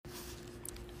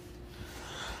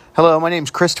Hello, my name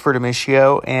is Christopher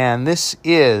Damitio, and this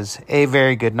is A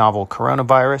Very Good Novel,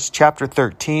 Coronavirus, Chapter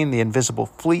 13, The Invisible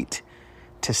Fleet.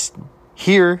 To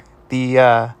hear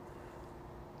the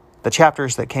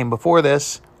chapters that came before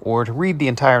this, or to read the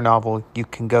entire novel, you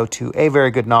can go to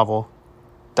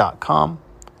averygoodnovel.com,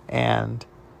 and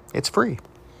it's free.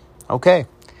 Okay,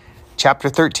 Chapter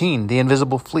 13, The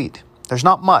Invisible Fleet. There's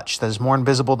not much that is more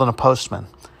invisible than a postman.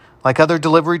 Like other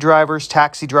delivery drivers,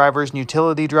 taxi drivers, and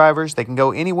utility drivers, they can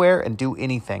go anywhere and do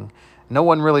anything. No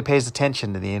one really pays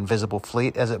attention to the invisible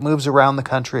fleet as it moves around the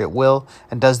country at will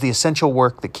and does the essential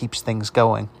work that keeps things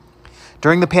going.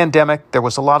 During the pandemic, there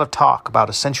was a lot of talk about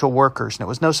essential workers, and it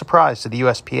was no surprise to the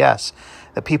USPS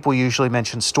that people usually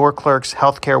mention store clerks,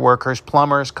 healthcare workers,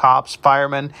 plumbers, cops,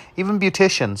 firemen, even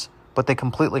beauticians, but they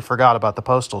completely forgot about the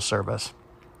Postal Service.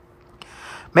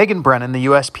 Megan Brennan, the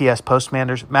USPS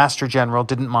Postmaster General,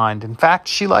 didn't mind. In fact,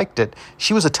 she liked it.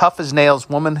 She was a tough-as-nails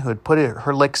woman who had put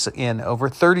her licks in over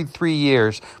 33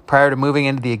 years prior to moving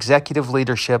into the executive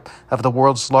leadership of the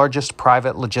world's largest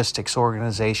private logistics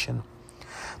organization.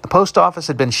 The post office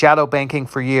had been shadow banking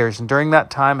for years, and during that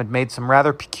time had made some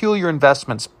rather peculiar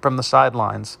investments from the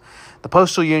sidelines. The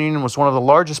Postal Union was one of the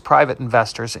largest private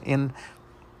investors in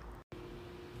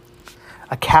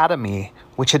Academy,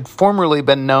 which had formerly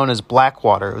been known as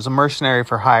Blackwater. It was a mercenary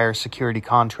for hire security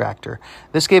contractor.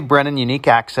 This gave Brennan unique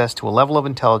access to a level of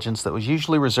intelligence that was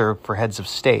usually reserved for heads of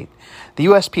state. The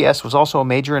USPS was also a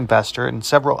major investor in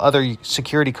several other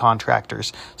security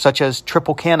contractors, such as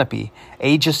Triple Canopy,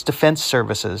 Aegis Defense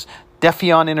Services,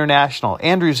 Defion International,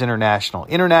 Andrews International,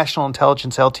 International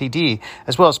Intelligence Ltd.,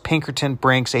 as well as Pinkerton,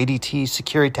 Brinks, ADT,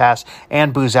 Securitas,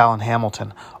 and Booz Allen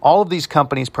Hamilton. All of these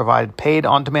companies provided paid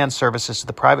on-demand services to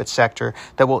the private sector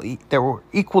that were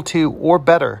equal to or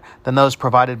better than those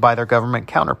provided by their government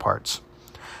counterparts.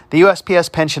 The USPS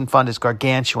pension fund is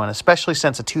gargantuan, especially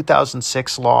since a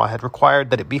 2006 law had required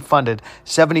that it be funded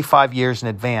 75 years in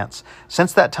advance.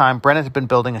 Since that time, Brennan had been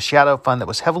building a shadow fund that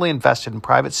was heavily invested in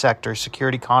private sector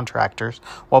security contractors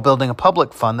while building a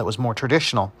public fund that was more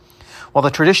traditional. While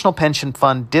the traditional pension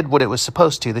fund did what it was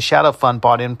supposed to, the shadow fund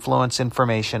bought influence,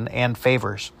 information, and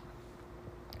favors.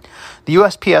 The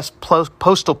USPS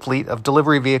postal fleet of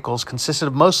delivery vehicles consisted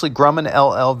of mostly Grumman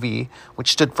LLV,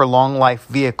 which stood for Long Life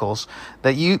Vehicles,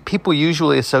 that people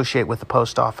usually associate with the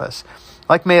post office.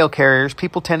 Like mail carriers,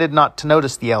 people tended not to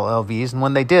notice the LLVs, and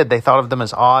when they did, they thought of them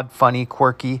as odd, funny,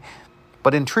 quirky.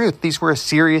 But in truth, these were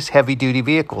serious, heavy-duty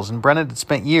vehicles, and Brennan had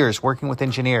spent years working with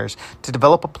engineers to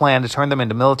develop a plan to turn them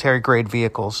into military-grade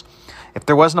vehicles. If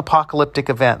there was an apocalyptic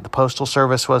event, the Postal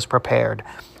Service was prepared.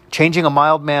 Changing a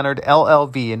mild-mannered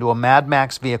LLV into a Mad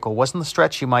Max vehicle wasn't the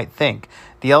stretch you might think.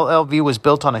 The LLV was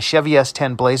built on a Chevy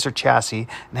S10 Blazer chassis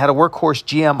and had a workhorse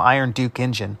GM Iron Duke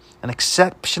engine, an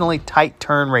exceptionally tight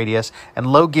turn radius, and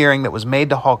low gearing that was made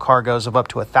to haul cargoes of up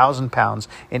to 1,000 pounds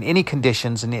in any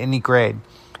conditions and any grade.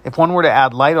 If one were to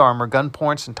add light armor, gun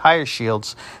ports, and tire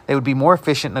shields, they would be more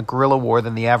efficient in a guerrilla war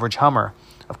than the average Hummer.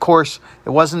 Of course,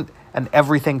 it wasn't an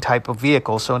everything type of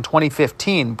vehicle, so in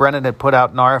 2015, Brennan had put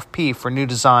out an RFP for new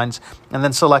designs and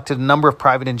then selected a number of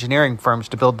private engineering firms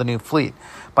to build the new fleet.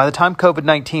 By the time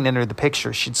COVID-19 entered the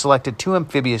picture, she'd selected 2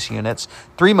 amphibious units,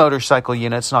 3 motorcycle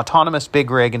units, an autonomous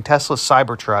big rig, and Tesla's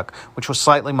Cybertruck, which was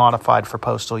slightly modified for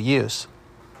postal use.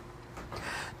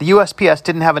 The USPS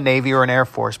didn't have a Navy or an Air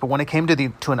Force, but when it came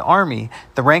to an Army,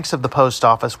 the ranks of the post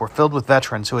office were filled with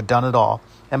veterans who had done it all.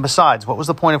 And besides, what was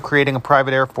the point of creating a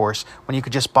private Air Force when you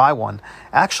could just buy one?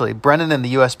 Actually, Brennan and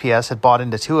the USPS had bought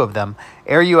into 2 of them.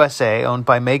 Air USA, owned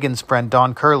by Megan's friend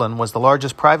Don Curlin, was the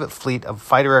largest private fleet of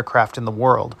fighter aircraft in the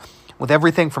world. With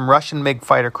everything from Russian MiG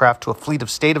fighter craft to a fleet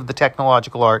of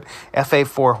state-of-the-technological-art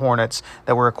FA-4 Hornets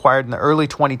that were acquired in the early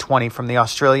 2020 from the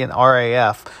Australian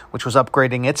RAF, which was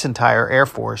upgrading its entire air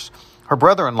force. Her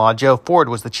brother-in-law, Joe Ford,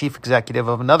 was the chief executive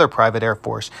of another private air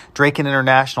force, Draken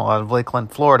International, out of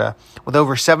Lakeland, Florida. With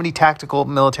over 70 tactical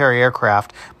military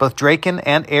aircraft, both Draken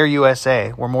and Air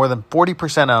USA were more than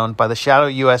 40% owned by the shadow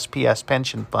USPS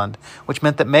pension fund, which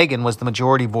meant that Megan was the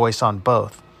majority voice on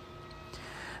both.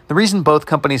 The reason both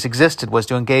companies existed was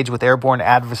to engage with airborne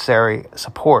adversary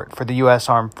support for the U.S.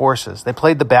 Armed Forces. They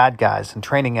played the bad guys in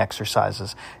training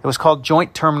exercises. It was called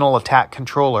Joint Terminal Attack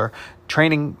Controller,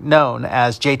 training known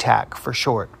as JTAC for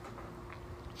short.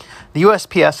 The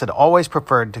USPS had always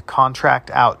preferred to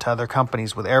contract out to other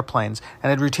companies with airplanes and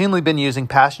had routinely been using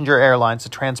passenger airlines to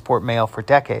transport mail for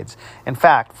decades. In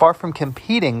fact, far from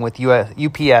competing with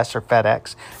UPS or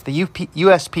FedEx, the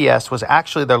USPS was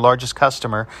actually their largest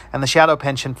customer, and the Shadow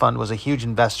Pension Fund was a huge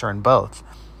investor in both.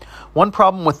 One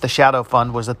problem with the Shadow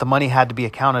Fund was that the money had to be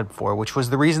accounted for, which was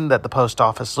the reason that the post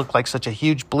office looked like such a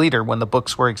huge bleeder when the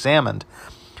books were examined.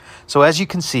 So as you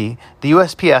can see, the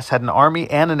USPS had an Army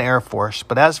and an Air Force,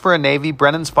 but as for a Navy,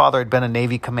 Brennan's father had been a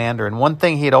Navy commander, and one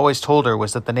thing he had always told her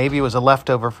was that the Navy was a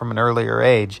leftover from an earlier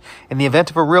age. In the event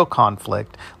of a real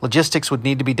conflict, logistics would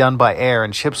need to be done by air,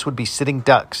 and ships would be sitting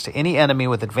ducks to any enemy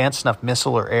with advanced enough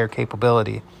missile or air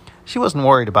capability. She wasn't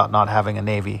worried about not having a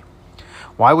Navy.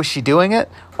 Why was she doing it?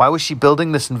 Why was she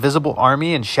building this invisible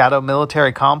army and shadow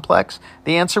military complex?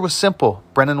 The answer was simple.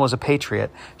 Brennan was a patriot.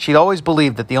 She'd always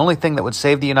believed that the only thing that would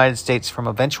save the United States from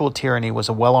eventual tyranny was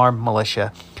a well-armed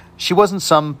militia. She wasn't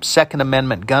some Second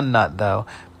Amendment gun nut, though,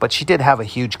 but she did have a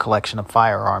huge collection of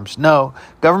firearms. No,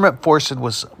 government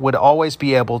forces would always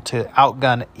be able to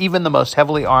outgun even the most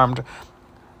heavily armed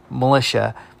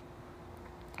militia,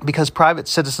 because private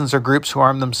citizens or groups who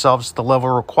arm themselves to the level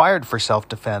required for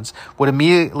self-defense would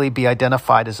immediately be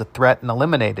identified as a threat and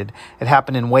eliminated. It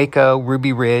happened in Waco,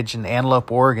 Ruby Ridge, and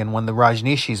Antelope, Oregon when the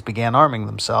Rajneeshis began arming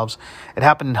themselves. It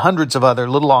happened in hundreds of other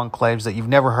little enclaves that you've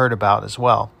never heard about as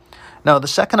well. No, the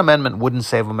Second Amendment wouldn't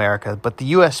save America, but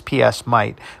the USPS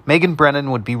might. Megan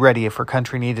Brennan would be ready if her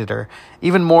country needed her.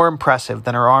 Even more impressive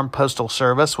than her armed postal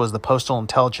service was the Postal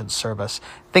Intelligence Service.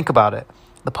 Think about it.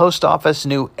 The post office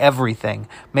knew everything.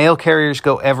 Mail carriers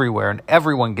go everywhere, and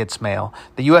everyone gets mail.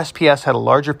 The USPS had a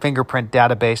larger fingerprint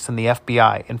database than the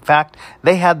FBI. In fact,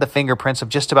 they had the fingerprints of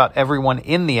just about everyone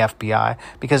in the FBI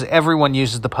because everyone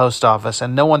uses the post office,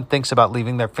 and no one thinks about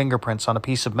leaving their fingerprints on a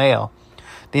piece of mail.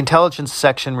 The intelligence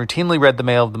section routinely read the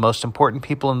mail of the most important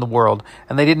people in the world,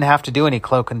 and they didn't have to do any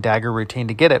cloak and dagger routine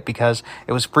to get it because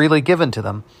it was freely given to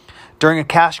them. During a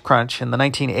cash crunch in the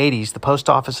 1980s, the post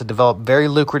office had developed very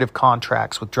lucrative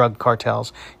contracts with drug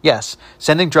cartels. Yes,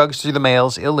 sending drugs through the mail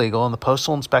is illegal, and the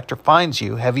postal inspector fines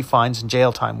you. Heavy fines and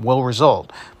jail time will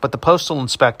result. But the postal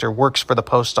inspector works for the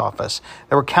post office.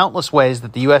 There were countless ways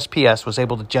that the USPS was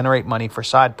able to generate money for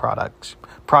side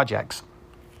projects.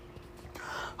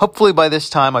 Hopefully by this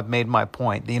time I've made my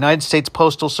point. The United States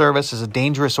Postal Service is a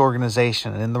dangerous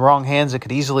organization, and in the wrong hands it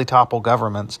could easily topple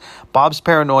governments. Bob's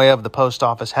paranoia of the post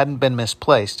office hadn't been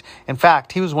misplaced. In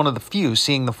fact, he was one of the few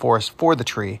seeing the forest for the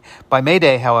tree. By May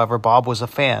Day, however, Bob was a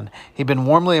fan. He'd been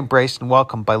warmly embraced and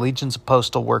welcomed by legions of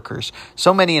postal workers,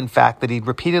 so many in fact that he'd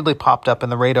repeatedly popped up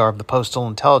in the radar of the Postal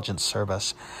Intelligence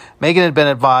Service. Megan had been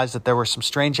advised that there were some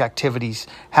strange activities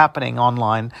happening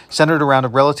online centered around a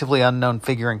relatively unknown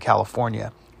figure in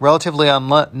California. Relatively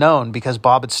unknown because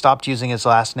Bob had stopped using his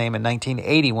last name in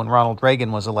 1980 when Ronald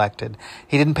Reagan was elected.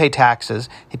 He didn't pay taxes.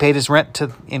 He paid his rent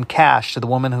in cash to the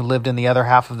woman who lived in the other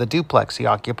half of the duplex he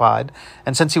occupied.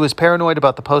 And since he was paranoid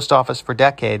about the post office for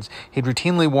decades, he'd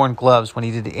routinely worn gloves when he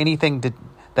did anything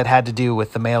that had to do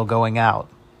with the mail going out.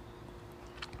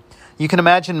 You can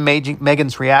imagine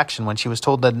Megan's reaction when she was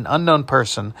told that an unknown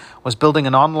person was building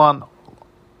an online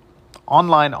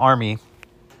army.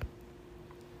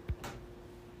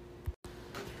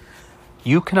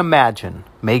 You can imagine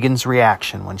Megan's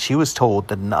reaction when she was told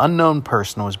that an unknown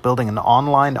person was building an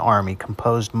online army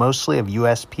composed mostly of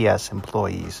USPS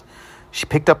employees. She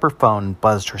picked up her phone and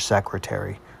buzzed her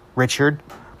secretary. "Richard,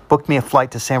 booked me a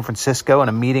flight to San Francisco and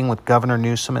a meeting with Governor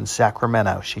Newsom in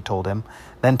Sacramento," she told him.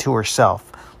 Then to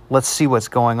herself, "Let's see what's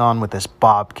going on with this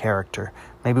Bob character.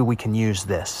 Maybe we can use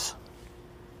this."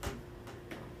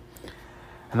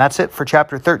 And that's it for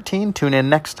Chapter 13. Tune in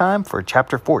next time for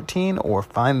Chapter 14 or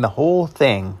find the whole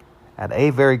thing at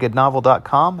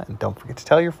averygoodnovel.com. And don't forget to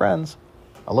tell your friends.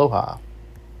 Aloha.